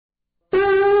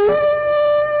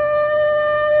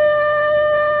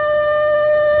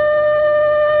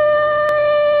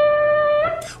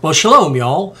Well, shalom,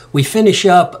 y'all. We finish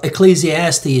up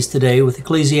Ecclesiastes today with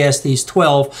Ecclesiastes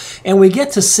 12, and we get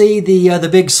to see the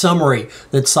big summary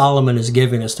that Solomon is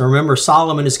giving us. Now, remember,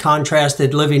 Solomon is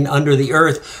contrasted living under the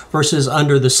earth versus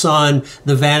under the sun,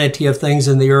 the vanity of things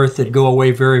in the earth that go away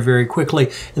very, very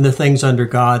quickly, and the things under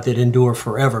God that endure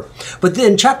forever. But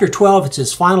then chapter 12, it's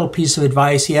his final piece of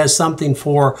advice. He has something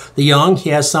for the young, he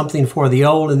has something for the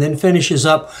old, and then finishes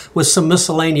up with some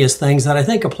miscellaneous things that I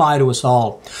think apply to us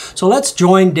all. So let's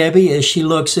join Debbie as she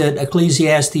looks at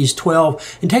Ecclesiastes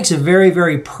 12 and takes a very,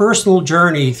 very personal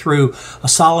journey through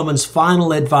Solomon's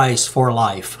final advice for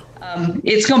life.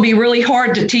 It's going to be really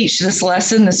hard to teach this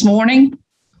lesson this morning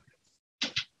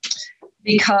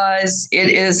because it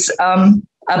is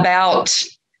about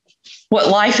what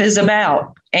life is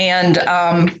about, and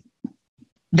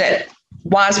that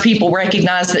wise people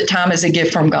recognize that time is a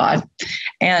gift from God.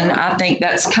 And I think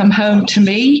that's come home to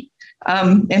me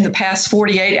in the past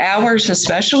 48 hours,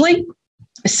 especially.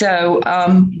 So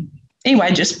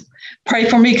anyway, just pray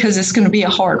for me because it's going to be a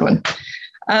hard one.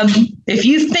 If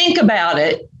you think about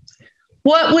it,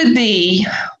 what would be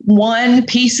one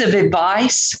piece of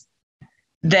advice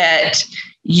that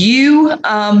you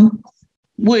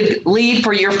would leave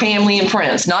for your family and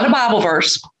friends? Not a Bible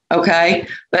verse, okay?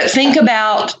 But think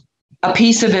about a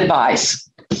piece of advice.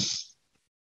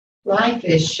 Life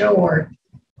is short.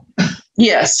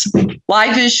 Yes,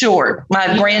 life is short.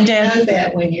 My granddad. You know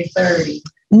that when you're 30.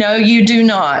 No, you do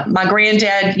not. My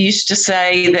granddad used to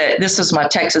say that, this is my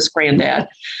Texas granddad,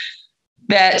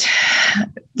 that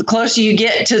the closer you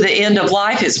get to the end of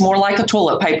life, it's more like a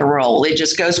toilet paper roll. It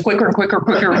just goes quicker and quicker,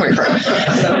 quicker and quicker.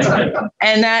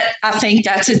 And that, I think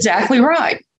that's exactly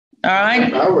right. All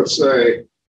right. I would say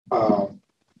to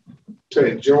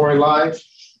enjoy life.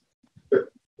 But,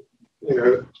 you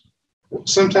know,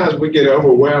 sometimes we get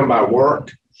overwhelmed by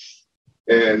work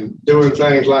and doing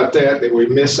things like that we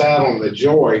miss out on the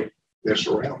joy that's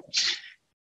around us.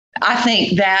 I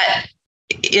think that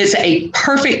is a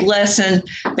perfect lesson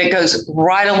that goes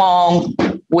right along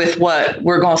with what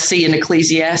we're going to see in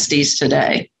Ecclesiastes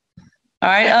today. All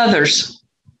right, others.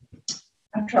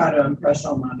 I try to impress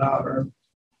on my daughter,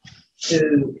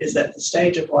 who is at the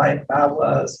stage of life I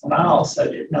was when I also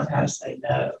didn't know how to say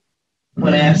no.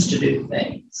 When asked to do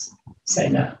things, say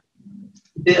no.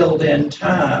 Build in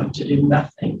time to do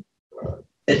nothing,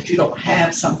 that you don't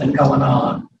have something going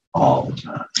on all the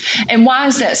time. And why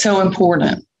is that so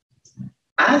important?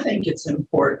 I think it's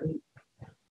important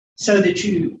so that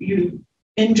you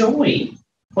enjoy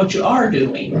what you are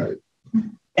doing, right,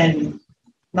 and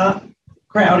not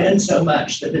crowd in so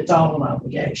much that it's all an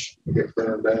obligation. You get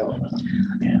burned out.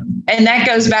 Yeah. And that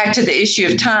goes back to the issue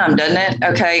of time, doesn't it?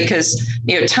 Okay, because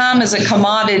time is a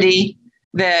commodity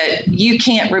that you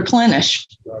can't replenish.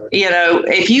 Right.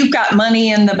 If you've got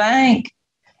money in the bank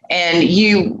and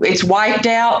it's wiped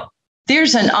out,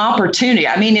 there's an opportunity.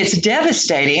 I mean, it's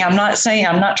devastating. I'm not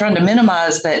trying to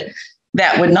minimize that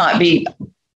would not be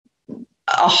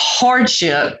a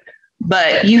hardship,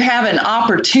 but you have an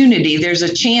opportunity. There's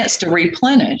a chance to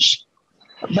replenish.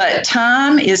 But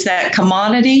time is that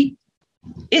commodity.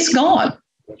 It's gone.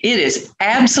 It is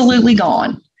absolutely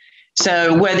gone.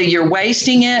 So whether you're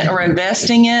wasting it or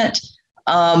investing it,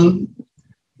 I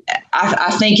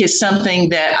think it's something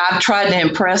that I've tried to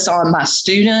impress on my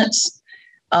students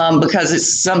because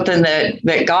it's something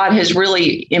that God has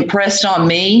really impressed on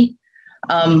me.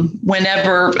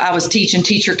 Whenever I was teaching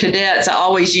teacher cadets, I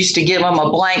always used to give them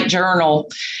a blank journal.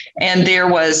 And there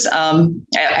was,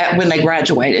 when they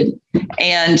graduated,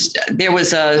 and there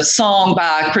was a song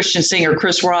by a Christian singer,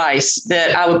 Chris Rice,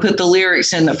 that I would put the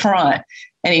lyrics in the front.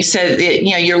 And he said,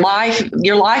 your life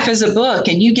is a book,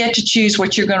 and you get to choose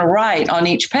what you're going to write on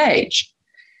each page.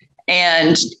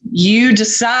 And you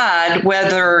decide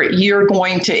whether you're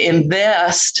going to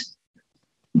invest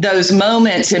those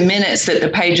moments and minutes that the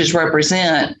pages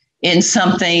represent in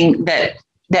something that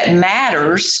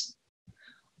matters,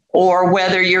 or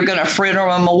whether you're going to fritter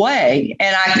them away.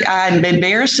 And I'm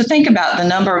embarrassed to think about the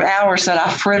number of hours that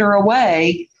I fritter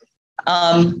away.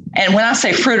 And when I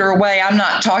say fritter away, I'm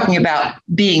not talking about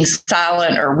being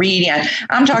silent or reading.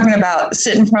 I'm talking about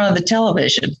sitting in front of the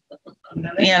television,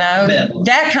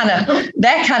 that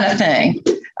kind of thing,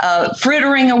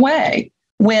 frittering away.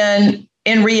 When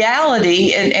in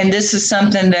reality, and this is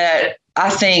something that I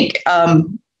think a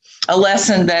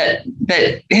lesson that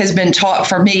has been taught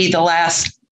for me the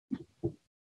last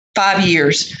 5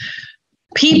 years,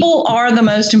 people are the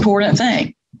most important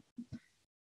thing.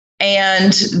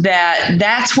 And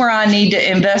that's where I need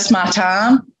to invest my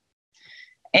time.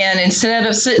 And instead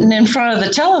of sitting in front of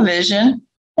the television,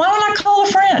 why don't I call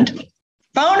a friend?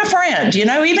 Phone a friend. You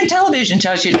know, even television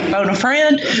tells you to phone a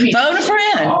friend. Phone a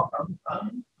friend.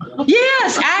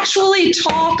 Yes, actually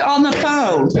talk on the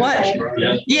phone.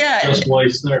 What? Yeah. Just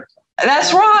waste there.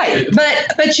 That's right.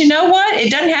 But you know what?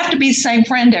 It doesn't have to be the same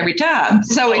friend every time.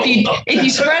 So if you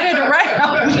spread it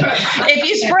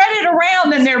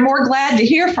around, then they're more glad to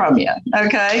hear from you.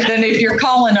 Okay, than if you're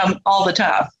calling them all the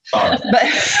time. But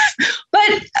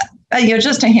you know,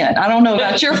 just a hint. I don't know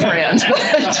about your friends,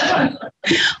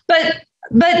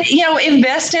 but you know,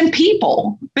 invest in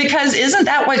people, because isn't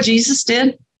that what Jesus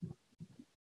did?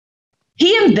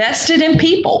 He invested in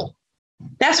people.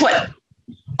 That's what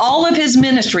all of his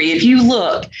ministry, if you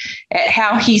look at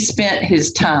how he spent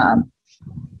his time.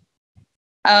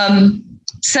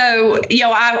 So, you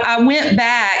know, I went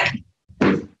back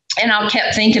and I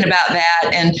kept thinking about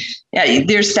that. And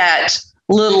there's that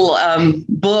little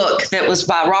book that was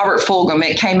by Robert Fulghum.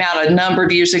 It came out a number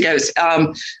of years ago.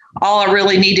 All I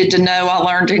Really Needed to Know, I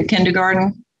Learned in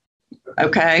Kindergarten.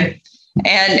 Okay.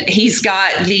 And he's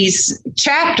got these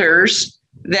chapters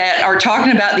that are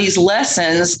talking about these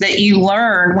lessons that you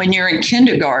learn when you're in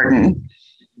kindergarten.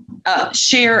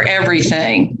 Share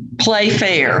everything, play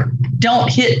fair, don't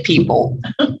hit people.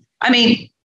 I mean,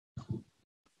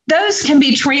 those can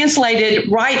be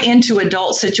translated right into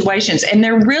adult situations, and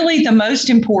they're really the most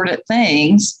important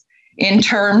things in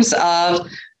terms of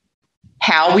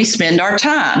how we spend our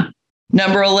time.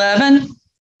 Number 11,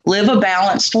 live a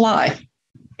balanced life.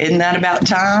 Isn't that about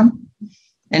time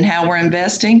and how we're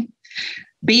investing?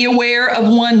 Be aware of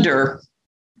wonder.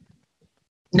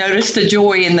 Notice the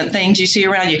joy in the things you see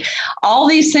around you. All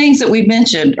these things that we've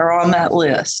mentioned are on that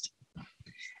list.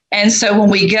 And so when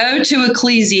we go to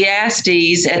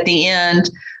Ecclesiastes at the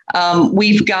end,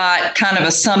 we've got kind of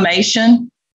a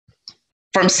summation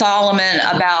from Solomon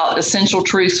about essential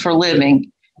truths for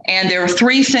living. And there are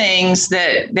three things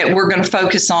that we're going to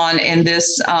focus on in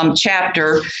this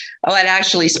chapter. Oh, it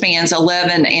actually spans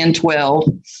 11 and 12.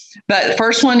 But the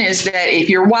first one is that if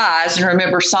you're wise, and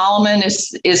remember, Solomon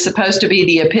is supposed to be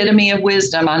the epitome of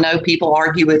wisdom. I know people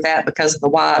argue with that because of the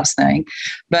wives thing,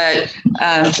 but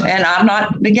and I'm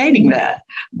not negating that.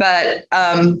 But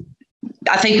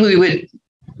I think we would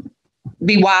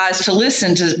be wise to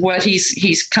listen to what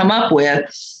he's come up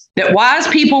with. That wise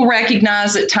people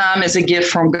recognize that time is a gift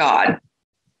from God.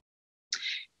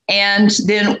 And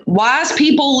then wise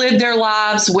people live their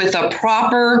lives with a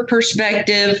proper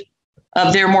perspective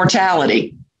of their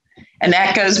mortality. And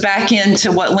that goes back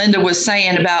into what Linda was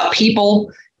saying about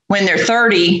people when they're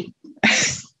 30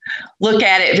 look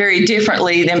at it very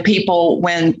differently than people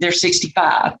when they're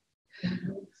 65.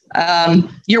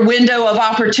 Your window of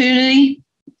opportunity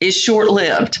is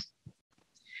short-lived.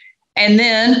 And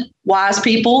then wise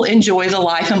people enjoy the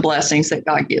life and blessings that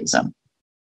God gives them.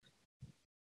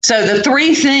 So the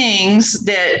three things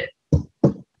that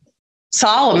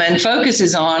Solomon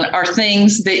focuses on are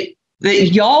things that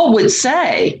y'all would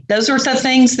say. Those are the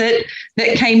things that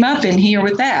came up in here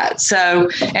with that. So,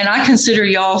 and I consider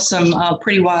y'all some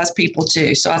pretty wise people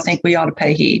too. So I think we ought to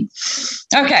pay heed.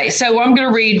 Okay, so I'm going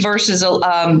to read verses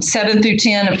 7 through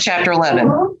 10 of chapter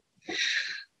 11.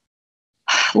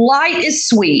 Light is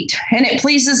sweet, and it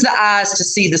pleases the eyes to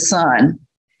see the sun.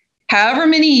 However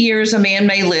many years a man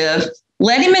may live,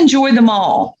 let him enjoy them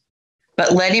all.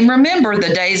 But let him remember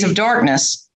the days of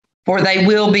darkness, for they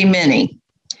will be many.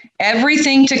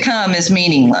 Everything to come is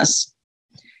meaningless.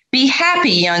 Be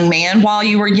happy, young man, while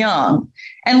you are young,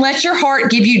 and let your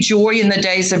heart give you joy in the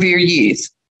days of your youth.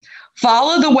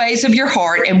 Follow the ways of your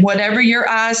heart and whatever your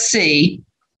eyes see,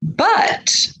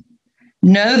 but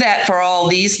know that for all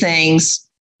these things,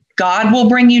 God will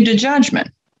bring you to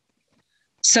judgment.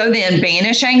 So then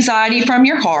banish anxiety from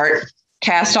your heart,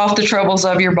 cast off the troubles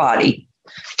of your body,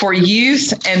 for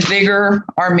youth and vigor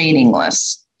are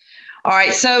meaningless. All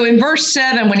right, so in verse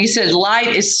 7, when he says light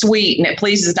is sweet and it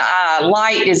pleases the eye,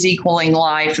 light is equaling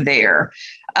life there.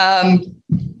 And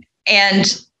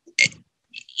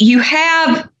you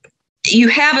have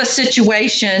a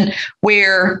situation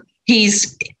where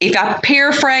if I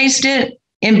paraphrased it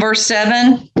in verse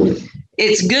 7,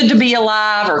 it's good to be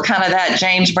alive, or kind of that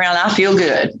James Brown, I feel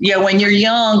good. You know, when you're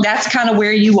young, that's kind of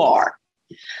where you are.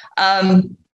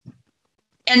 And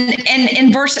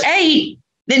in verse 8,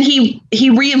 then he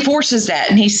reinforces that,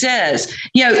 and he says,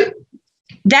 you know,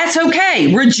 that's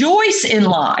okay. Rejoice in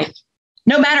life,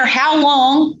 no matter how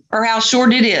long or how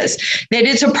short it is, that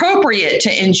it's appropriate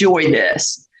to enjoy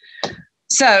this.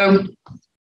 So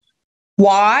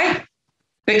why?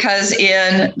 Because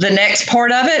in the next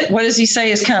part of it, what does he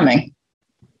say is coming?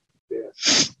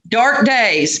 Dark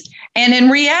days. And in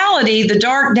reality, the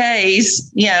dark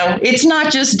days, you know, it's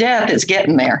not just death that's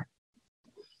getting there.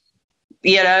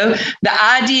 You know, the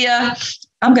idea,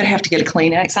 I'm going to have to get a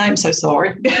Kleenex. I'm so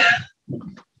sorry.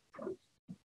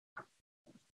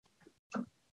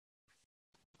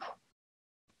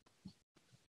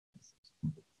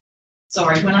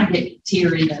 Sorry, when I get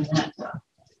teary, then that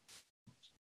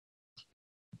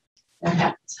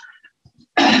happens.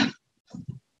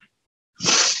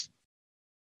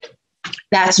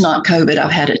 That's not COVID.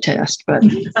 I've had a test, but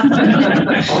the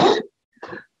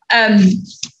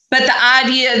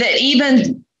idea that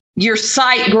even your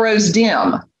sight grows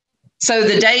dim. So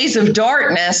the days of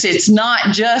darkness, it's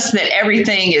not just that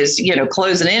everything is, you know,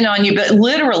 closing in on you, but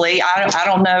literally, I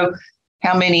don't know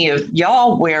how many of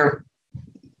y'all wear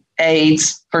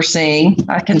aids for seeing.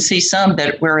 I can see some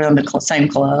that we're in the same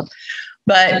club,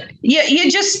 but you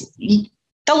just,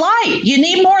 the light, you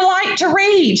need more light to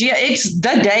read. Yeah, it's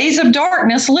the days of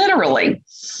darkness, literally.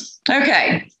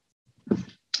 Okay.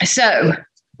 So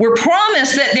we're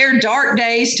promised that there are dark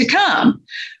days to come,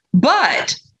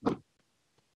 but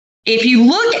if you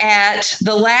look at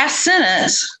the last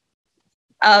sentence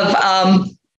of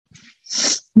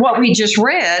what we just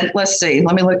read, let's see,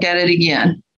 let me look at it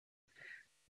again.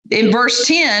 In verse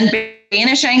 10,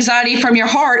 banish anxiety from your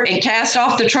heart and cast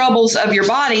off the troubles of your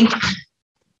body.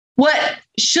 What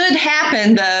should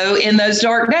happen, though, in those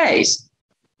dark days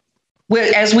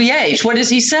as we age? What does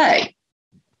he say?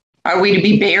 Are we to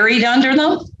be buried under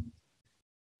them?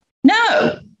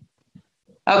 No.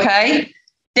 Okay.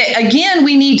 Again,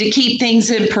 we need to keep things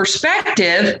in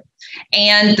perspective,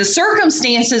 and the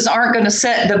circumstances aren't going to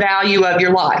set the value of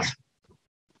your life.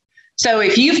 So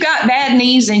if you've got bad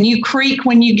knees and you creak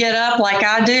when you get up like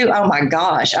I do, oh my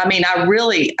gosh. I mean, I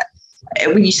really,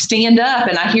 when you stand up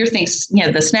and I hear things, you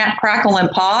know, the snap, crackle, and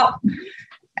pop,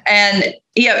 and,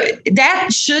 you know,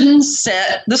 that shouldn't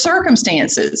set the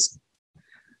circumstances.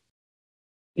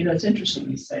 You know, it's interesting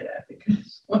you say that,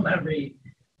 because when I read,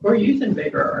 where youth and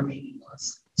vigor are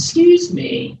meaningless, excuse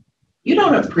me, you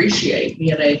don't appreciate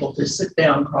being able to sit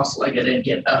down cross-legged and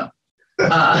get up. You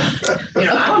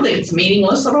know, I don't think it's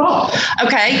meaningless at all.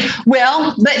 Okay,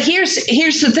 well, but here's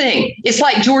the thing. It's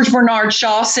like George Bernard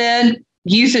Shaw said,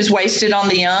 youth is wasted on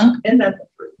the young. Isn't that the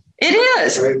truth? It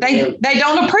is. They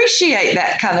don't appreciate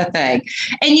that kind of thing.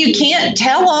 And you can't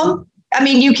tell them. I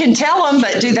mean, you can tell them,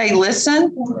 but do they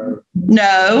listen?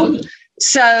 No.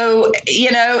 So,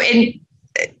 you know, and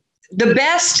the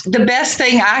best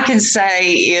thing I can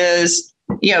say is,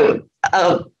 you know,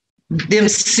 them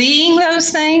seeing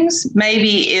those things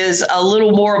maybe is a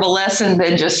little more of a lesson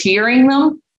than just hearing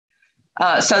them.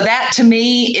 So that to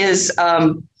me is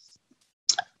a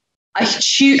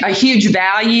huge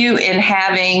value in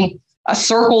having a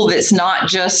circle that's not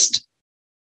just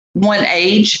one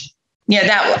age. Yeah,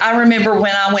 that I remember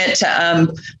when I went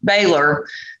to Baylor,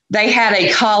 they had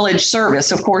a college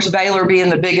service. Of course, Baylor being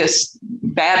the biggest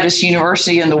Baptist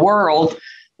university in the world,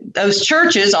 those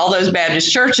churches, all those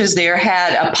Baptist churches there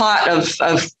had a pot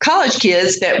of college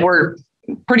kids that were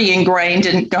pretty ingrained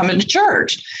in coming to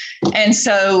church. And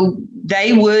so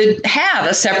they would have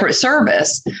a separate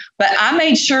service. But I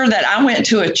made sure that I went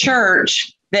to a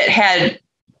church that had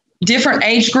different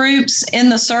age groups in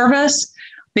the service,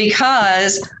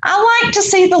 because I like to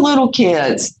see the little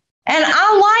kids and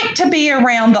I like to be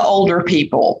around the older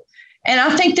people. And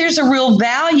I think there's a real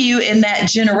value in that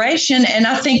generation. And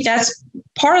I think that's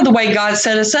part of the way God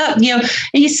set us up. You know,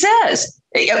 he says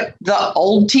the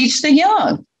old teach the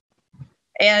young.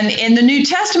 And in the New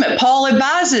Testament, Paul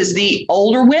advises the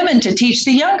older women to teach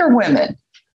the younger women.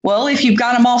 Well, if you've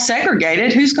got them all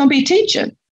segregated, who's going to be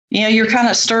teaching? You know, you're kind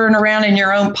of stirring around in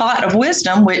your own pot of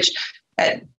wisdom, which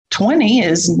at 20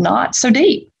 is not so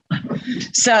deep.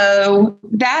 So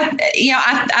that, you know,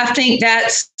 I think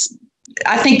that's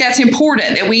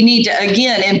important, that we need to,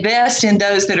 again, invest in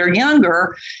those that are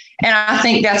younger. And I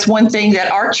think that's one thing that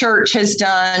our church has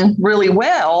done really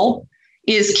well,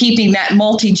 is keeping that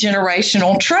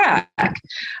multi-generational track.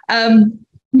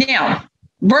 Now,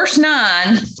 verse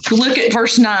 9, look at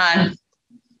verse 9.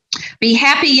 Be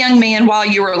happy, young man, while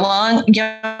you are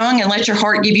young, and let your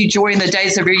heart give you joy in the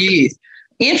days of your youth.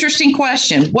 Interesting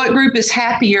question. What group is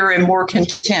happier and more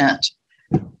content?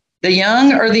 The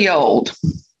young or the old?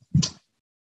 Do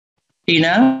you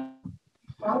know?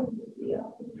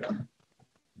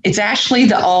 It's actually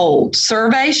the old.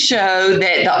 Surveys show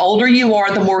that the older you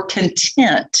are, the more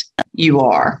content you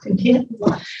are.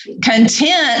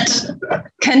 Content,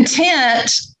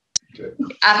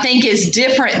 I think, is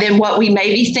different than what we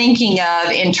may be thinking of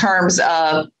in terms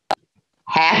of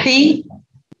happy.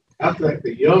 I think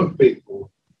the young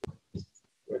people,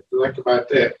 think about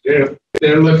that.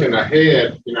 They're looking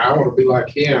ahead. You know, I want to be like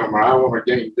him, or I want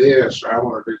to gain this, or I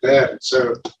want to do that. And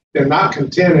so they're not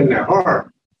content in their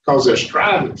heart. because they're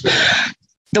striving for it.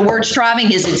 The word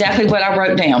striving is exactly what I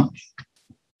wrote down.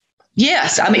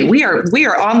 Yes, I mean, we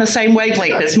are on the same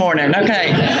wavelength this morning.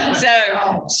 Okay.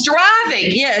 So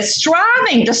striving, yes,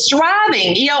 the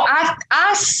striving. You know,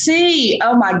 I see,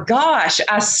 oh my gosh,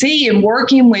 I see in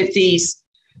working with these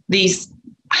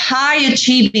high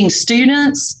achieving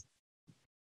students,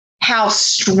 how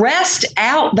stressed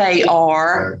out they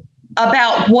are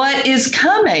about what is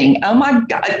coming. Oh my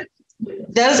God.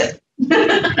 Does it?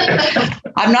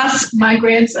 I'm not My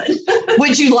grandson.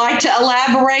 Would you like to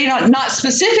elaborate on, not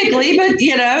specifically, but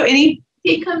any?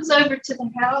 He comes over to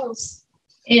the house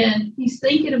and he's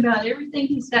thinking about everything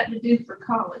he's got to do for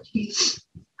college. He's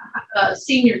a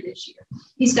senior this year.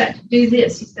 He's got to do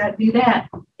this. He's got to do that.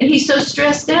 And he's so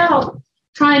stressed out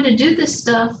trying to do this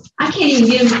stuff. I can't even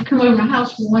get him to come over to my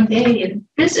house for one day and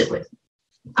visit with me.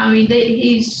 I mean,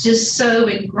 he's just so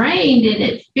ingrained, and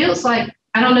it feels like,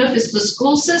 I don't know if it's the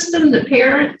school system, the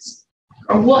parents,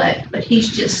 or what, but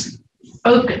he's just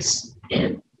focused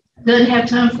and doesn't have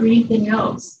time for anything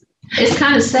else. It's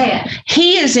kind of sad.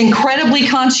 He is incredibly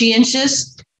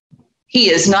conscientious. He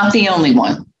is not the only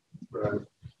one. Right.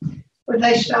 Well,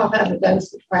 they should all have a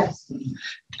dose of Preston.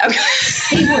 Okay.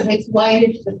 He has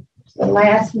waited to the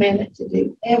last minute to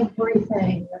do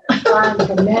everything. Applying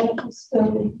for medical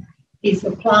school. He's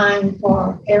applying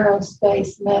for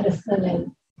aerospace medicine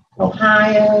in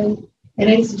Ohio, and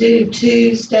it's due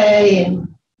Tuesday,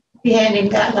 and he hadn't even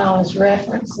gotten all his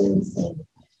references. And,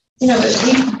 but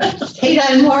he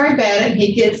doesn't worry about it.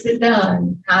 He gets it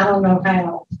done. I don't know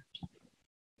how.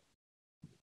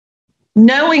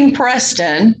 Knowing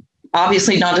Preston,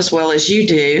 obviously not as well as you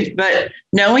do, but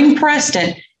knowing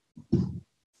Preston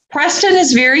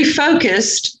is very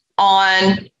focused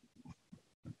on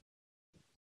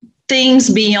things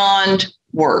beyond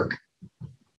work.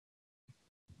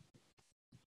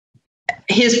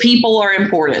 His people are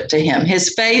important to him.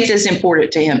 His faith is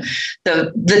important to him.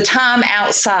 The time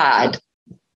outside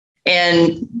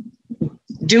and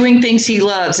doing things he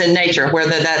loves in nature,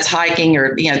 whether that's hiking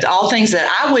or, all things that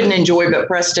I wouldn't enjoy, but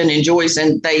Preston enjoys,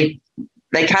 and they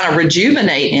kind of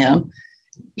rejuvenate him.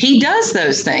 He does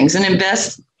those things and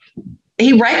invests.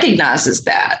 He recognizes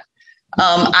that.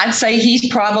 I'd say he's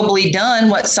probably done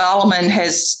what Solomon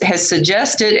has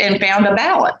suggested and found a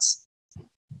balance.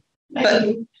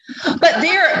 But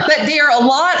there are a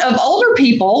lot of older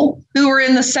people who are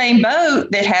in the same boat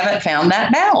that haven't found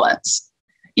that balance.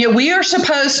 We are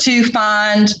supposed to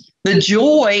find the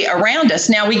joy around us.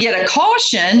 Now we get a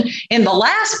caution in the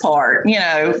last part,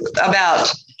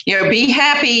 about, be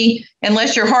happy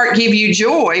unless your heart give you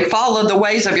joy, follow the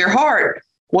ways of your heart.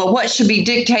 Well, what should be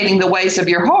dictating the ways of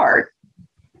your heart?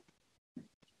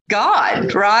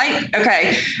 God, right?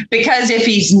 Okay. Because if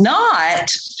he's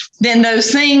not, then those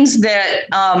things that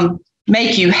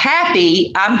make you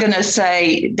happy, I'm going to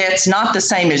say that's not the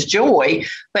same as joy,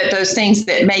 but those things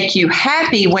that make you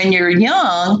happy when you're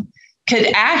young could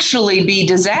actually be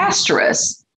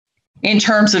disastrous in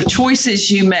terms of choices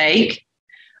you make.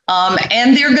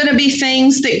 And they're going to be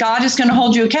things that God is going to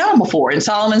hold you accountable for. And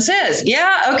Solomon says,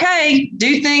 yeah, okay,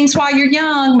 do things while you're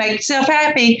young, make yourself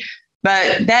happy,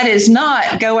 but that is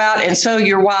not go out and sow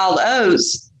your wild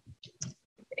oats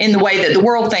in the way that the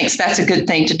world thinks that's a good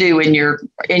thing to do in your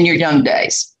young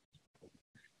days.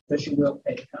 But you will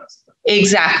pay the consequence.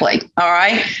 Exactly. All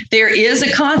right. There is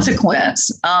a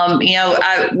consequence.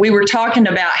 We were talking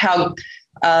about how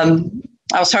I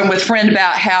was talking with a friend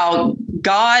about how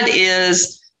God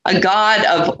is a God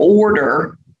of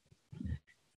order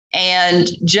and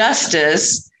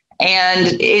justice.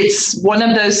 And it's one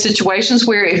of those situations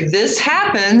where if this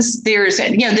happens,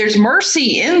 there's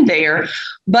mercy in there,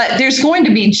 but there's going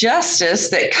to be justice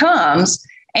that comes.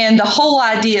 And the whole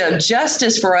idea of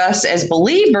justice for us as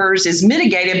believers is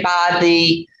mitigated by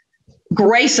the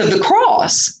grace of the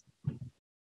cross.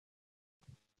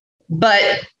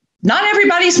 But not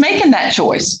everybody's making that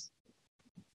choice.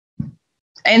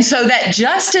 And so that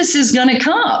justice is going to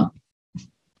come.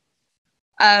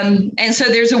 And so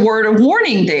there's a word of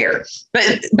warning there.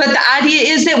 But the idea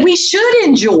is that we should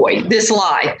enjoy this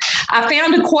life. I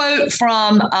found a quote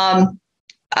from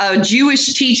a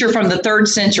Jewish teacher from the 3rd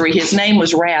century. His name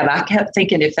was Rab. I kept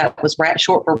thinking if that was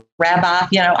short for rabbi,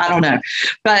 I don't know.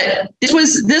 But this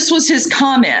was his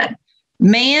comment.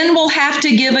 Man will have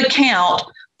to give account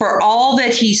for all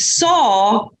that he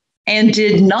saw and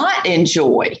did not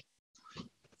enjoy.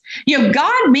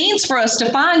 God means for us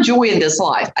to find joy in this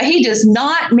life. He does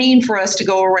not mean for us to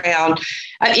go around.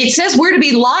 It says we're to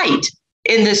be light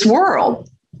in this world.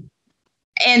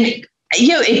 And,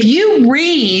 if you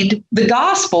read the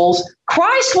Gospels,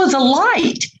 Christ was a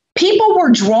light. People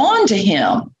were drawn to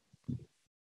him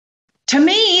to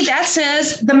me, that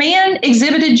says the man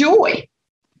exhibited joy.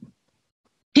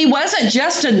 He wasn't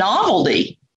just a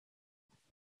novelty.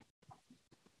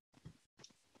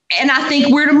 And I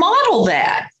think we're to model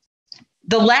that.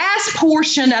 The last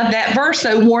portion of that verse,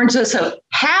 though, warns us of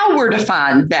how we're to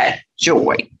find that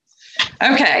joy.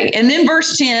 Okay, and then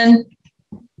verse 10,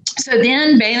 so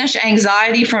then banish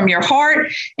anxiety from your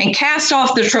heart and cast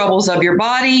off the troubles of your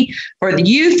body, for the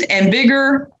youth and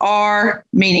vigor are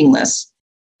meaningless.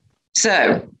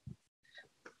 So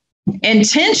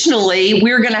intentionally,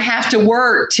 we're going to have to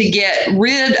work to get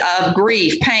rid of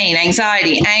grief, pain,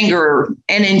 anxiety, anger,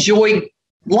 and enjoy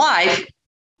life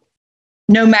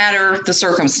no matter the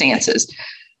circumstances,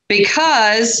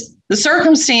 because the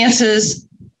circumstances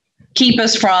keep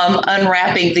us from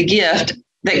unwrapping the gift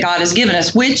that God has given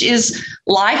us, which is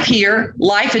life here,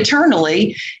 life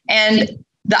eternally. And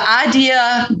the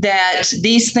idea that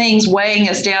these things weighing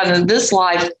us down in this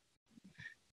life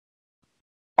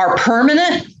are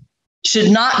permanent should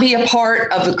not be a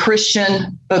part of the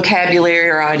Christian vocabulary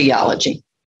or ideology,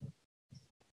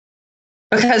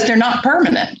 because they're not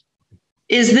permanent.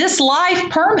 Is this life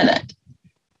permanent?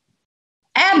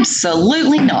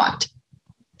 Absolutely not.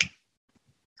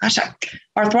 Gosh,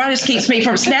 arthritis keeps me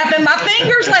from snapping my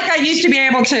fingers like I used to be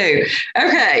able to.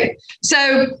 Okay,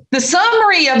 so the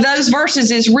summary of those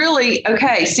verses is really,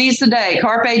 okay, seize the day,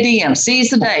 carpe diem,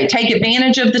 seize the day, take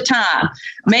advantage of the time.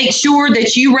 Make sure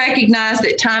that you recognize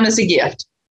that time is a gift.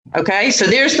 Okay, so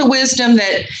there's the wisdom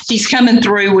that he's coming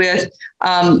through with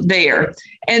there.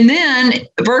 And then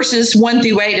verses 1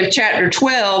 through 8 of chapter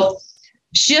 12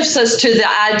 shifts us to the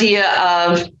idea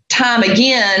of time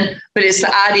again, but it's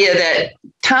the idea that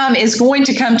time is going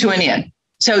to come to an end.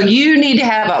 So you need to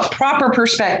have a proper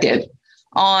perspective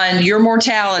on your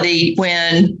mortality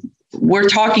when we're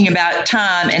talking about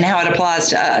time and how it applies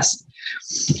to us.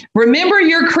 Remember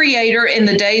your Creator in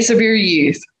the days of your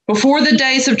youth, before the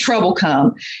days of trouble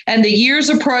come, and the years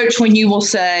approach when you will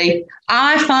say,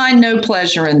 I find no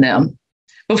pleasure in them.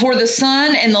 Before the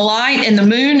sun and the light and the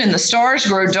moon and the stars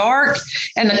grow dark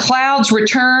and the clouds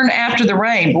return after the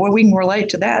rain. Boy, we can relate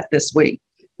to that this week,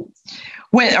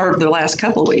 or the last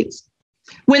couple of weeks.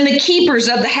 When the keepers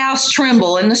of the house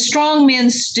tremble and the strong men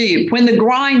stoop, when the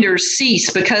grinders cease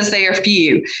because they are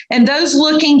few, and those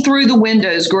looking through the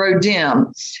windows grow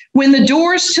dim, when the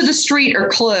doors to the street are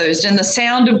closed and the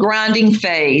sound of grinding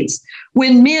fades,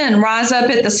 when men rise up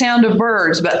at the sound of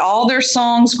birds, but all their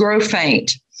songs grow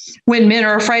faint, when men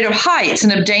are afraid of heights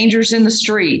and of dangers in the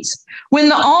streets, when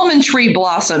the almond tree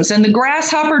blossoms and the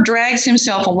grasshopper drags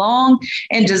himself along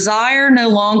and desire no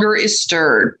longer is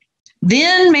stirred,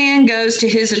 then man goes to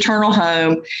his eternal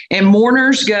home and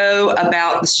mourners go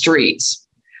about the streets.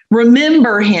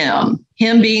 Remember him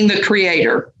being the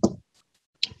Creator,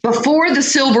 before the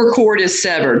silver cord is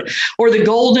severed or the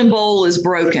golden bowl is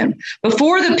broken,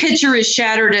 before the pitcher is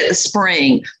shattered at the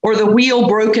spring or the wheel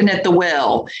broken at the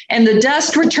well, and the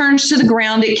dust returns to the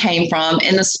ground it came from,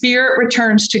 and the spirit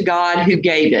returns to God who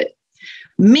gave it.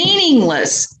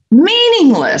 Meaningless,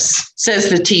 says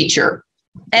the teacher.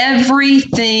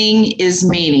 Everything is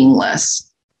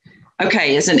meaningless.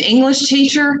 Okay, as an English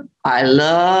teacher, I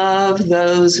love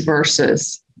those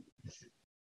verses,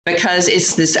 because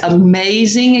it's this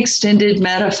amazing extended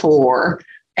metaphor,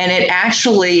 and it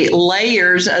actually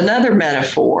layers another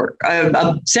metaphor,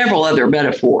 several other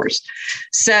metaphors.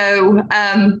 So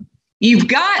you've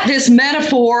got this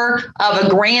metaphor of a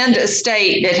grand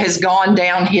estate that has gone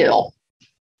downhill.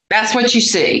 That's what you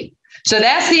see. So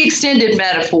that's the extended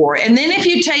metaphor. And then if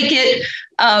you take it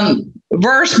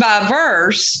verse by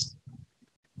verse,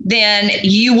 then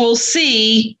you will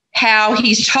see how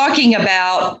he's talking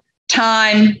about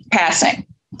time passing.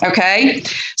 Okay,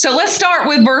 so let's start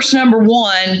with verse number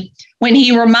 1, when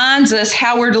he reminds us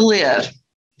how we're to live.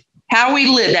 How we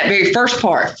live, that very first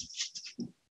part.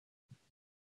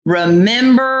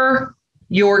 Remember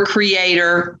your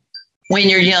Creator when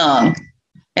you're young.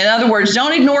 In other words,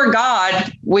 don't ignore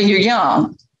God when you're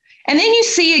young. And then you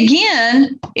see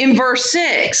again in verse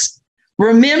 6,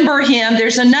 remember him.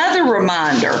 There's another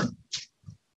reminder.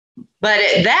 But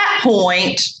at that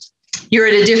point, you're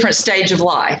at a different stage of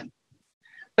life.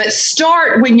 But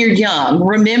start when you're young,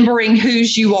 remembering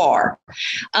whose you are.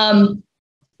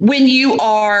 When you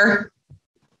are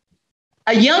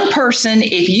a young person,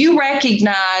 if you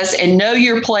recognize and know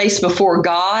your place before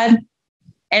God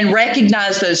and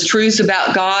recognize those truths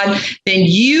about God, then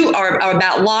you are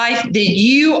about life, then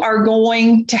you are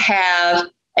going to have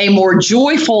a more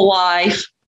joyful life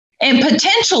and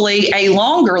potentially a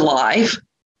longer life,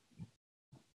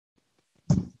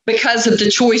 because of the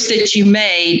choice that you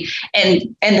made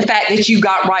and the fact that you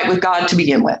got right with God to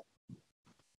begin with.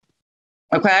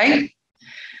 Okay?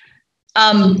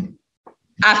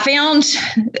 I found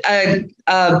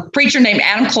a preacher named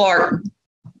Adam Clark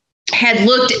had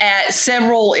looked at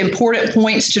several important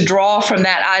points to draw from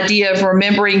that idea of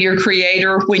remembering your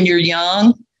Creator when you're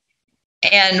young.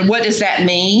 And what does that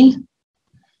mean?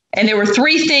 And there were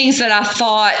three things that I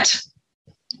thought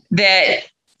that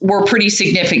were pretty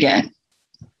significant.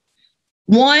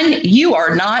 One, you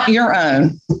are not your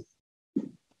own.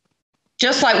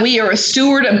 Just like we are a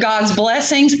steward of God's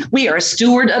blessings, we are a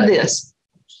steward of this.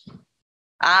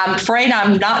 I'm afraid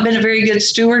I've not been a very good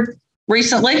steward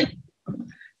recently.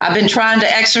 I've been trying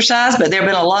to exercise, but there have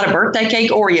been a lot of birthday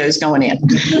cake Oreos going in.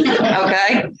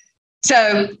 Okay.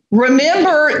 So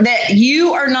remember that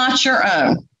you are not your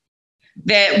own,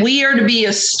 that we are to be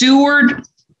a steward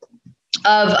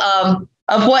of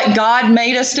what God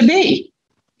made us to be.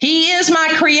 He is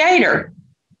my Creator.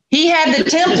 He had the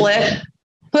template,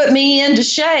 put me into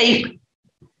shape,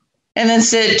 and then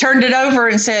turned it over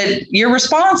and said, you're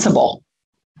responsible.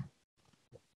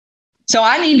 So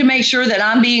I need to make sure that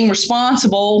I'm being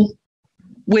responsible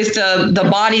with the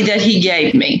body that He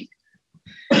gave me.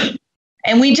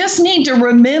 And we just need to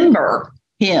remember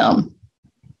Him.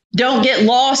 Don't get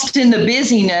lost in the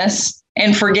busyness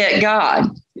and forget God.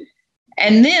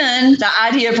 And then the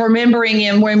idea of remembering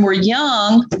Him when we're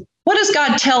young, what does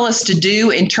God tell us to do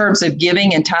in terms of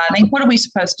giving and tithing? What are we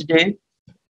supposed to do?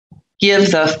 Give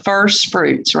the first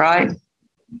fruits, right?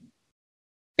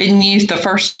 Isn't youth the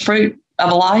first fruit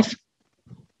of a life?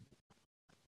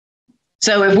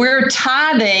 So if we're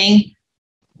tithing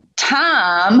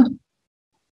time,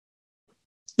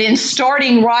 then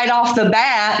starting right off the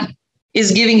bat is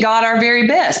giving God our very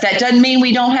best. That doesn't mean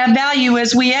we don't have value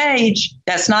as we age.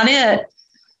 That's not it.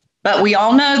 But we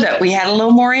all know that we had a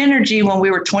little more energy when we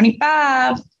were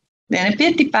 25 than at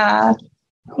 55.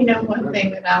 You know, one thing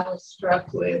that I was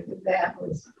struck with that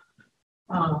was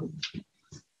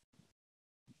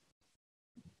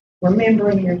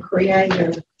remembering your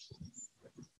Creator.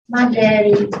 My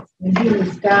daddy, when he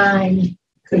was dying,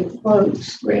 could quote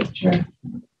scripture.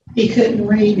 He couldn't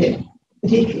read it, but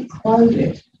he could quote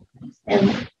it.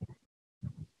 And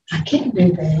I can't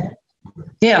do that.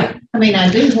 Yeah. I mean, I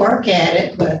do work at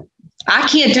it, but I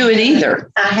can't do it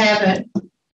either. I haven't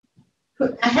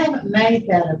made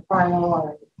that a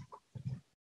priority.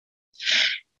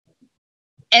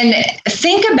 And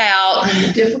think about when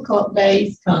the difficult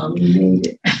days come, you need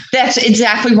it. That's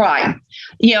exactly right.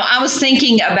 You know, I was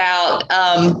thinking about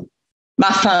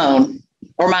my phone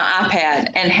or my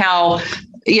iPad and how,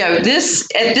 you know, at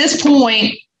this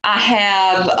point, I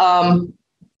have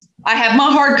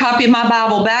my hard copy of my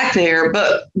Bible back there,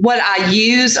 but what I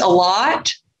use a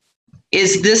lot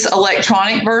is this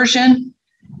electronic version.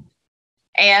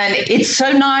 And it's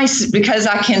so nice because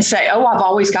I can say, oh, I've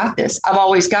always got this. I've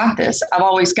always got this. I've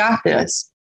always got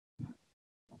this.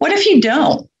 What if you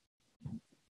don't?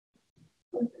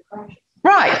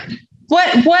 Right. What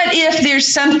if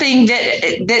there's something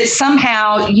that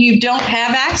somehow you don't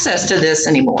have access to this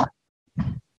anymore?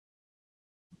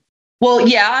 Well,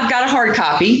 yeah, I've got a hard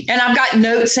copy and I've got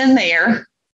notes in there.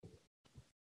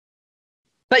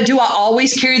 But do I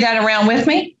always carry that around with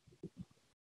me?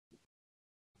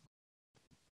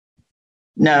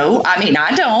 No, I mean,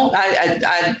 I don't.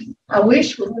 I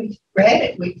wish when we read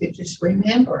it, we could just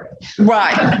remember it.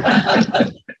 Right.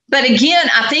 But again,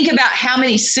 I think about how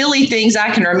many silly things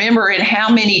I can remember and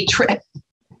how many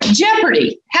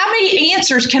Jeopardy. How many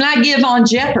answers can I give on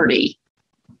Jeopardy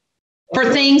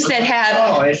for things that have?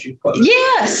 Oh, as you put it.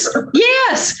 Yes.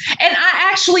 And I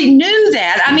actually knew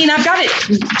that. I mean, I've got it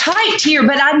typed here,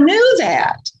 but I knew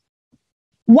that.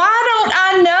 Why don't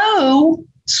I know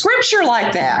scripture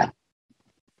like that?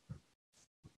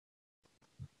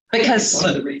 Because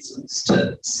one of the reasons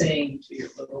to sing to your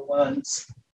little ones,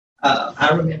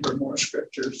 I remember more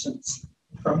scripture since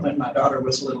from when my daughter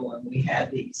was little and we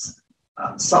had these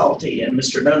Salty and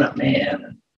Mr. Donut Man.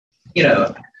 And, you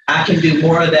know, I can do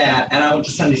more of that. And I went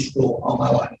to Sunday school all my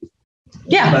life.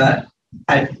 Yeah.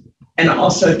 But and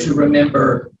also to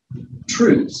remember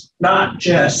truths, not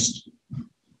just,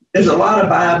 there's a lot of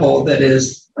Bible that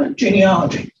is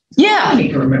genealogy. Yeah. I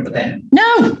need to remember that.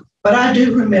 No. But I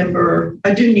do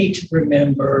need to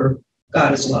remember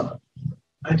God is love.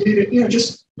 I do, you know,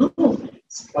 just little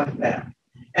things like that.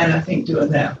 And I think doing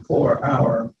that for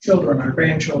our children, our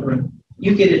grandchildren,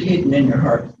 you get it hidden in your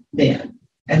heart then.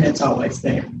 And it's always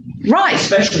there. Right.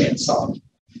 Especially in song.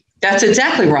 That's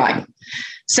exactly right.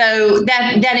 So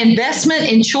that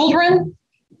investment in children,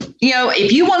 you know,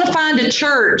 if you want to find a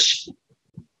church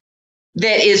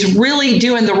that is really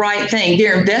doing the right thing,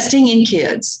 they're investing in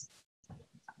kids.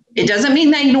 It doesn't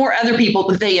mean they ignore other people,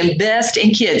 but they invest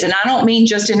in kids. And I don't mean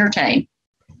just entertain,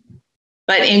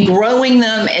 but in growing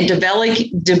them and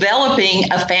developing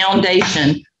a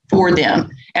foundation for them.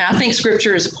 And I think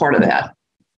scripture is a part of that.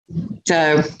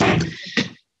 So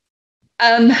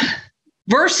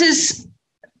verses,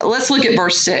 let's look at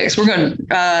verse 6. We're going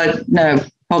to, no,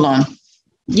 hold on.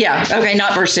 Yeah, okay,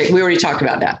 not verse 6. We already talked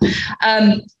about that.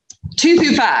 2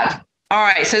 through 5. All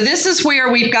right, so this is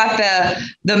where we've got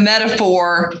the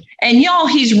metaphor. And y'all,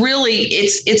 he's really,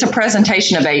 it's a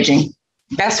presentation of aging.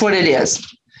 That's what it is.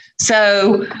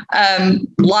 So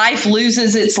life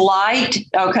loses its light.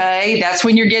 Okay, that's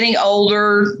when you're getting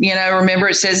older. You know, remember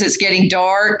it says it's getting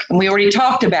dark. And we already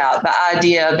talked about the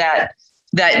idea of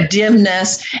that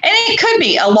dimness. And it could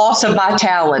be a loss of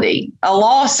vitality, a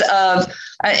loss of,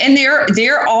 and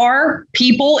there are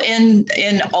people in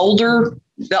the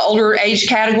older age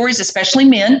categories, especially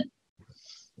men,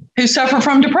 who suffer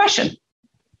from depression.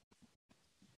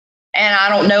 And I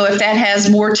don't know if that has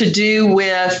more to do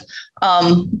with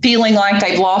feeling like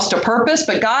they've lost a purpose,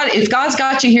 but if God's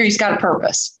got you here, he's got a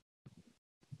purpose.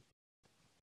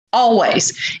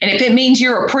 Always. And if it means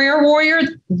you're a prayer warrior,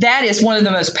 that is one of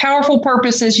the most powerful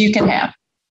purposes you can have.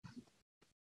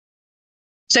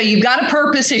 So you've got a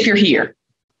purpose if you're here.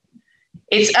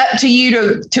 It's up to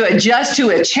you to adjust to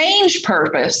a changed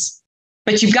purpose,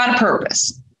 but you've got a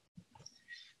purpose.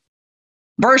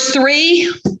 Verse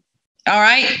 3, all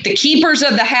right, the keepers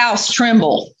of the house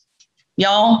tremble.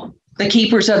 Y'all, the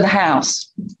keepers of the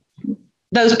house.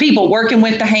 Those people working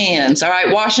with the hands, all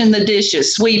right, washing the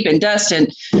dishes, sweeping, dusting.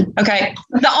 Okay.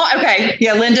 Okay.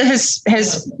 Yeah, Linda has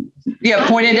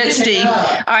pointed at Steve.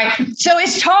 All right. So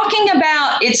it's talking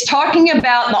about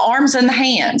the arms and the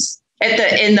hands.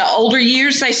 In the older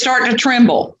years, they start to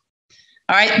tremble.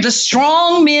 All right. The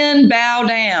strong men bow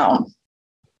down.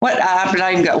 What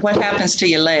happens to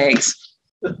your legs?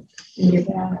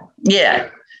 Yeah.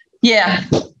 Yeah.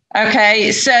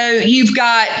 Okay. So you've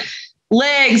got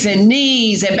legs and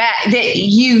knees and back that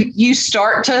you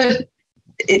start to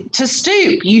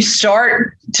stoop. You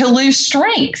start to lose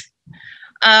strength.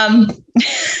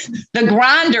 The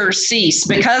grinders cease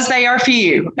because they are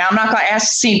few. Now, I'm not going to ask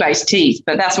to see anybody's teeth,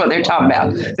 but that's what they're talking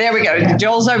about. There we go.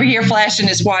 Joel's over here flashing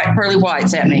his pearly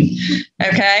whites at me.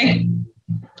 Okay.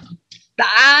 The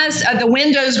eyes of the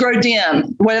windows grow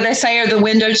dim. What do they say are the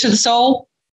windows to the soul?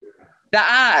 The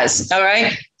eyes. All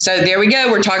right. So there we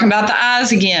go. We're talking about the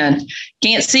eyes again.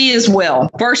 Can't see as well.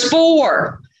 Verse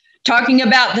 4, talking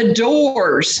about the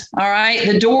doors. All right.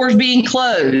 The doors being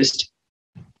closed.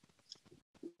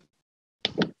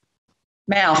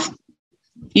 Mouth.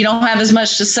 You don't have as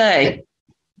much to say.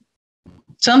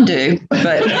 Some do,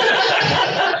 but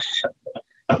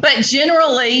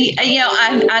generally,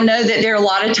 I know that there are a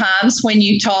lot of times when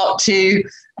you talk to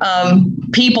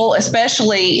people,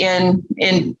 especially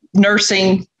in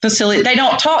nursing facilities, they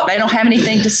don't talk. They don't have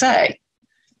anything to say.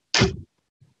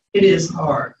 It is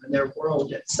hard when their world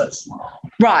gets so small.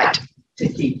 Right. To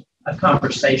keep a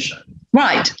conversation.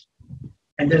 Right.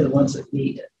 And they're the ones that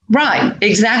need it. Right.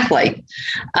 Exactly.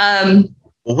 Well,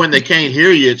 when they can't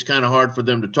hear you, it's kind of hard for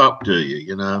them to talk to you,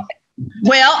 you know?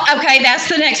 Well, okay, that's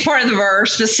the next part of the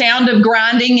verse. The sound of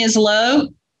grinding is low.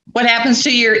 What happens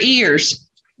to your ears?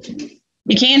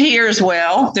 You can't hear as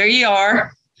well. There you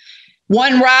are.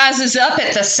 One rises up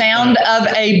at the sound of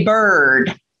a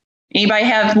bird. Anybody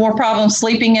have more problems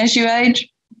sleeping as you age?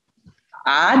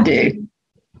 I do.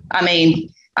 I mean,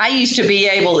 I used to be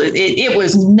able to, it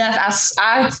was nothing.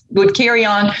 I would carry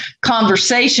on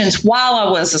conversations while I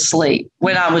was asleep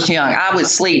when I was young. I would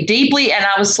sleep deeply and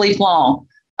I would sleep long.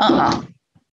 Not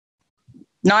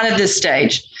at this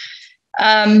stage.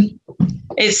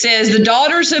 It says the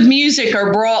daughters of music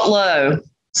are brought low.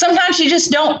 Sometimes you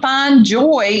just don't find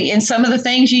joy in some of the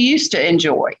things you used to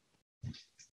enjoy.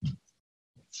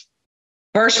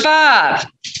 Verse 5,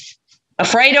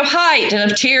 afraid of height and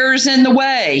of terrors in the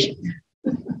way.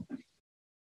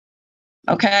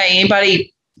 Okay,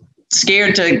 anybody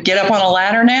scared to get up on a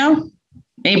ladder now?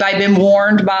 Anybody been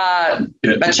warned by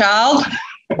a child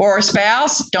or a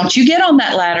spouse? Don't you get on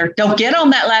that ladder. Don't get on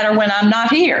that ladder when I'm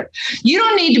not here. You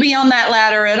don't need to be on that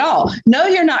ladder at all. No,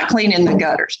 you're not cleaning the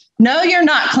gutters. No, you're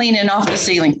not cleaning off the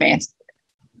ceiling fans.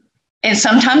 And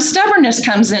sometimes stubbornness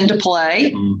comes into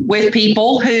play with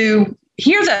people who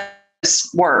hear those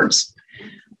words.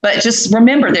 But just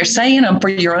remember, they're saying them for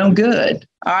your own good.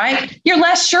 All right. You're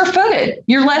less sure-footed.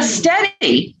 You're less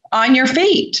steady on your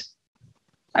feet.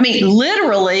 I mean,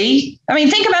 literally,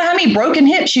 think about how many broken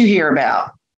hips you hear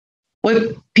about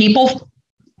with people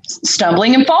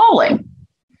stumbling and falling.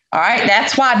 All right.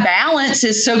 That's why balance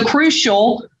is so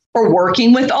crucial for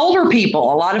working with older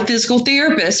people. A lot of physical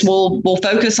therapists will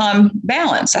focus on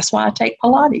balance. That's why I take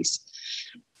Pilates.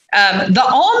 The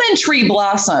almond tree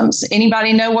blossoms.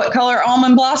 Anybody know what color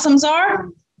almond blossoms are?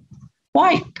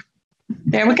 White.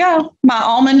 There we go. My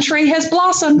almond tree has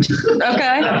blossomed.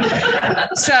 Okay.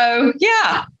 So,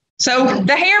 yeah. So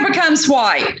the hair becomes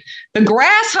white. The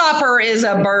grasshopper is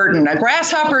a burden. A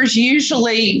grasshopper is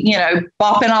usually,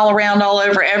 bopping all around all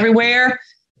over everywhere.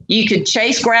 You could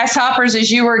chase grasshoppers as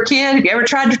you were a kid. Have you ever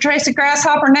tried to chase a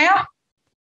grasshopper now?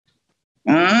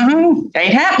 Ain't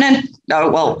happening. Oh,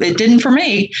 well, it didn't for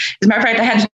me. As a matter of fact, I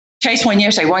had to chase one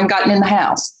yesterday. One gotten in the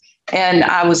house. And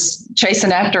I was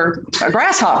chasing after a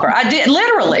grasshopper. I did,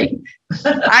 literally.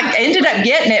 I ended up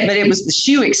getting it, but it was the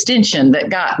shoe extension that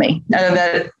got me.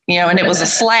 And it was a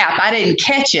slap. I didn't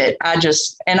catch it.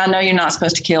 And I know you're not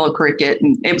supposed to kill a cricket.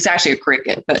 And it was actually a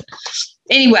cricket. But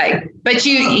anyway, but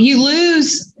you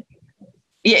lose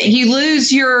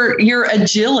your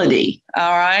agility.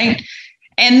 All right.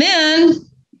 And then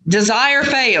desire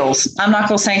fails. I'm not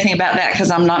going to say anything about that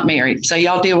because I'm not married. So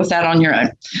y'all deal with that on your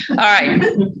own. All right.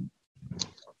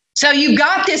 So you've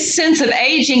got this sense of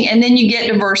aging, and then you get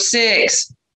to verse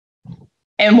 6.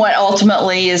 And what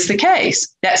ultimately is the case?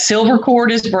 That silver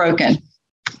cord is broken.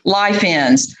 Life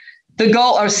ends. The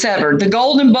gold are severed. The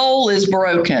golden bowl is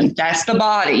broken. That's the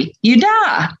body. You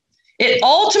die. It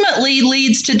ultimately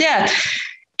leads to death.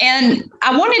 And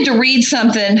I wanted to read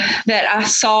something that I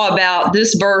saw about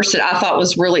this verse that I thought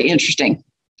was really interesting.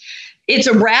 It's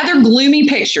a rather gloomy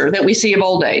picture that we see of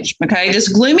old age. Okay, this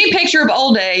gloomy picture of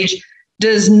old age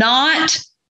does not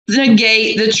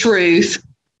negate the truth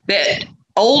that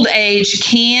old age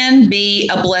can be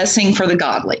a blessing for the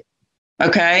godly.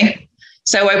 Okay,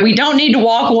 so we don't need to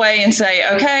walk away and say,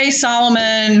 okay,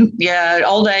 Solomon, yeah,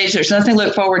 old age, there's nothing to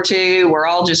look forward to. We're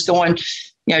all just going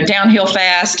downhill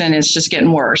fast, and it's just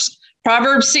getting worse.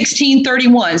 Proverbs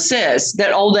 16:31 says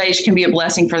that old age can be a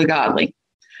blessing for the godly,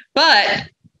 but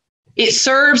it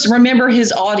serves, remember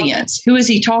his audience. Who is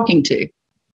he talking to?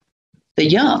 The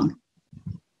young.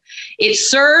 It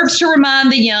serves to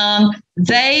remind the young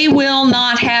they will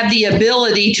not have the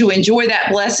ability to enjoy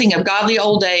that blessing of godly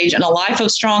old age and a life of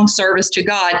strong service to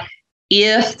God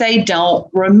if they don't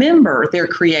remember their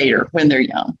Creator when they're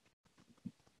young.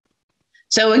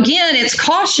 So again, it's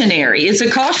cautionary. It's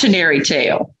a cautionary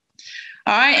tale.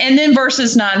 All right. And then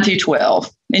verses 9 through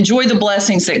 12. Enjoy the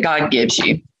blessings that God gives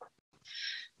you.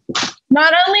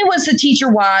 Not only was the teacher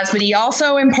wise, but he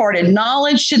also imparted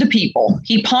knowledge to the people.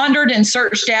 He pondered and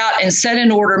searched out and set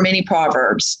in order many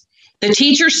proverbs. The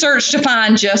teacher searched to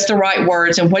find just the right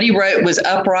words, and what he wrote was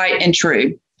upright and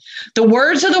true. The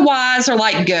words of the wise are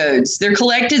like goads. They're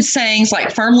collected sayings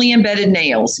like firmly embedded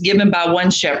nails given by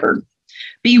one shepherd.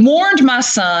 Be warned, my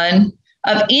son,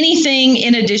 of anything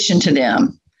in addition to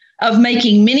them. Of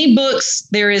making many books,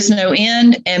 there is no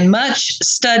end, and much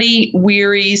study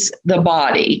wearies the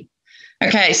body.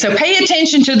 Okay, so pay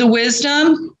attention to the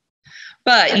wisdom,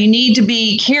 but you need to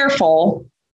be careful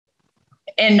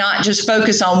and not just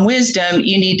focus on wisdom.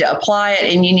 You need to apply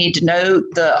it, and you need to know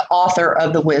the author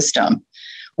of the wisdom.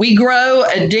 We grow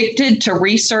addicted to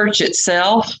research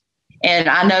itself. And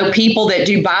I know people that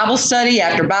do Bible study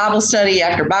after Bible study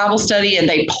after Bible study, and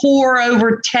they pore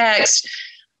over text,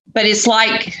 but it's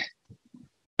like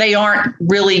they aren't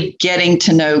really getting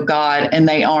to know God, and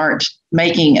they aren't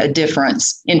making a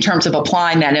difference in terms of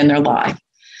applying that in their life.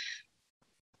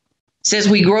 It says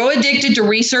we grow addicted to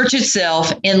research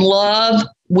itself, in love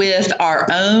with our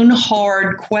own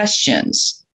hard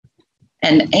questions.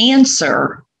 An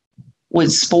answer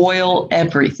would spoil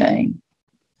everything.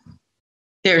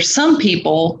 There's some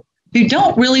people who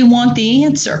don't really want the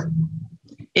answer.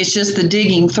 It's just the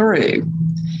digging through.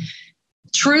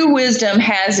 True wisdom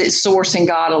has its source in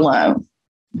God alone.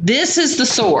 This is the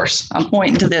source. I'm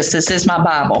pointing to this. This is my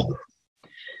Bible.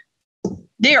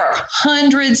 There are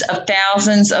hundreds of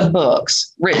thousands of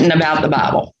books written about the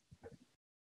Bible.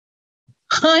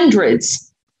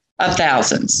 Hundreds of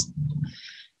thousands.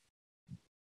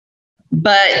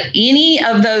 But any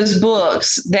of those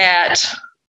books that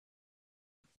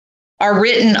are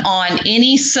written on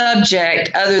any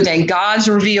subject other than God's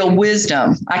revealed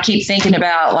wisdom, I keep thinking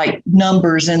about like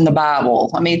numbers in the Bible.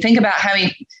 I mean, think about how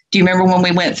many, do you remember when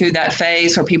we went through that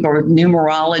phase where people were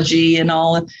numerology and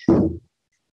all?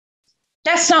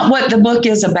 That's not what the book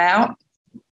is about.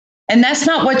 And that's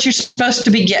not what you're supposed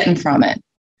to be getting from it.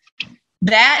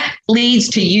 That leads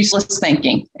to useless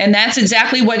thinking. And that's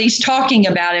exactly what he's talking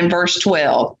about in verse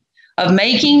 12. Of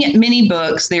making many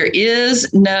books, there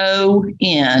is no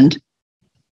end,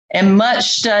 and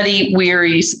much study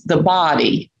wearies the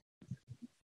body.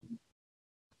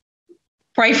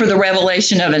 Pray for the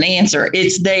revelation of an answer.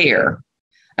 It's there.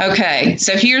 Okay,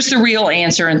 so here's the real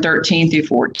answer in 13 through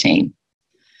 14.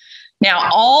 Now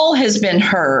all has been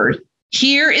heard.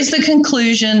 Here is the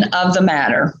conclusion of the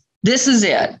matter. This is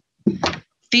it.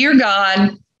 Fear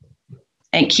God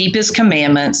and keep his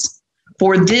commandments,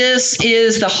 for this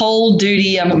is the whole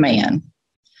duty of a man.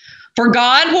 For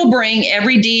God will bring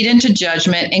every deed into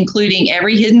judgment, including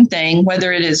every hidden thing,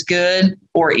 whether it is good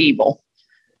or evil.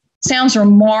 Sounds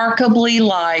remarkably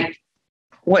like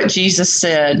what Jesus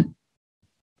said,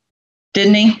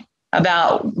 didn't he,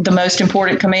 about the most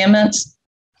important commandments?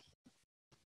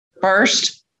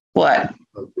 First, what?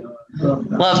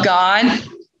 Love God.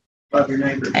 Love your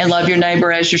neighbor. And love your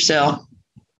neighbor as yourself.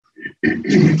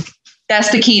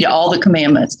 That's the key to all the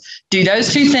commandments. Do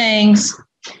those two things,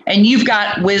 and you've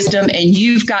got wisdom, and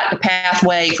you've got the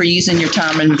pathway for using your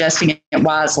time and investing it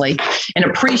wisely and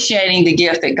appreciating the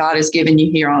gift that God has given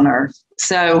you here on earth.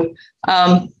 So,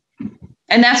 and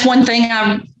that's one thing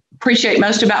I appreciate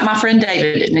most about my friend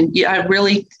David. And I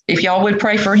really, if y'all would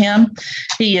pray for him,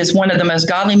 he is one of the most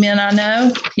godly men I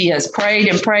know. He has prayed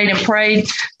and prayed and prayed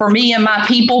for me and my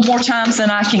people more times than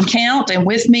I can count, and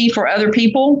with me for other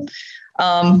people.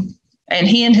 And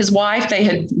he and his wife, they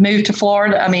had moved to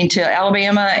to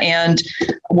Alabama, and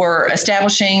were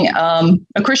establishing a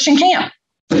Christian camp.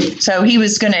 So he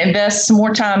was going to invest some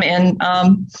more time in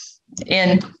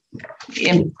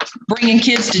bringing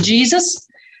kids to Jesus.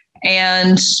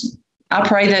 And I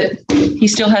pray that he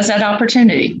still has that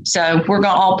opportunity. So we're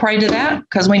going to all pray to that,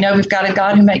 because we know we've got a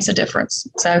God who makes a difference.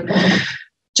 So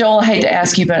Joel, I hate to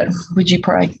ask you, but would you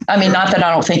pray? I mean, not that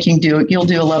I don't think you can do it. You'll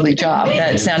do a lovely job.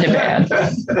 That sounded bad.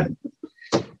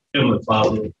 Heavenly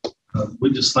Father,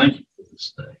 we just thank you for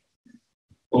this day.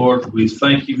 Lord, we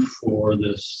thank you for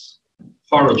this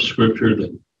part of Scripture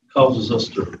that causes us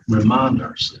to remind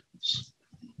ourselves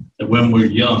that when we're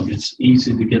young, it's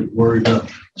easy to get worried up,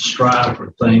 strive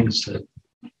for things that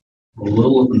are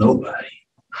little of no value.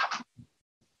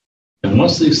 And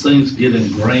once these things get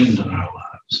ingrained in our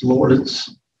lives, Lord, it's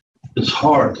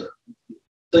hard.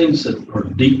 Things that are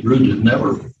deep-rooted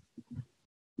never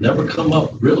come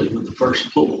up really with the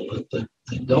first pull.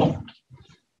 They don't.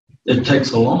 It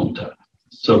takes a long time.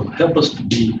 So help us to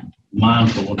be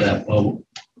mindful of that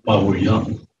while we're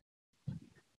young.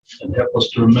 And help us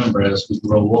to remember as we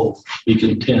grow old, be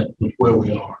content with where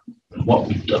we are and what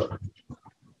we've done.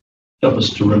 Help us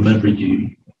to remember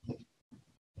you,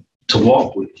 to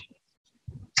walk with you,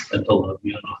 and to love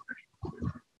you and honor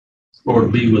you.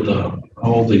 Lord, be with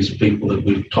all these people that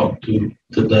we've talked to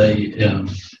today,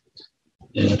 and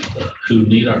who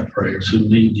need our prayers, who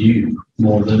need you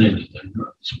more than anything.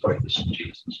 Let's pray this in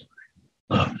Jesus'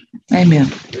 name. Amen.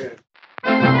 Amen. Yeah.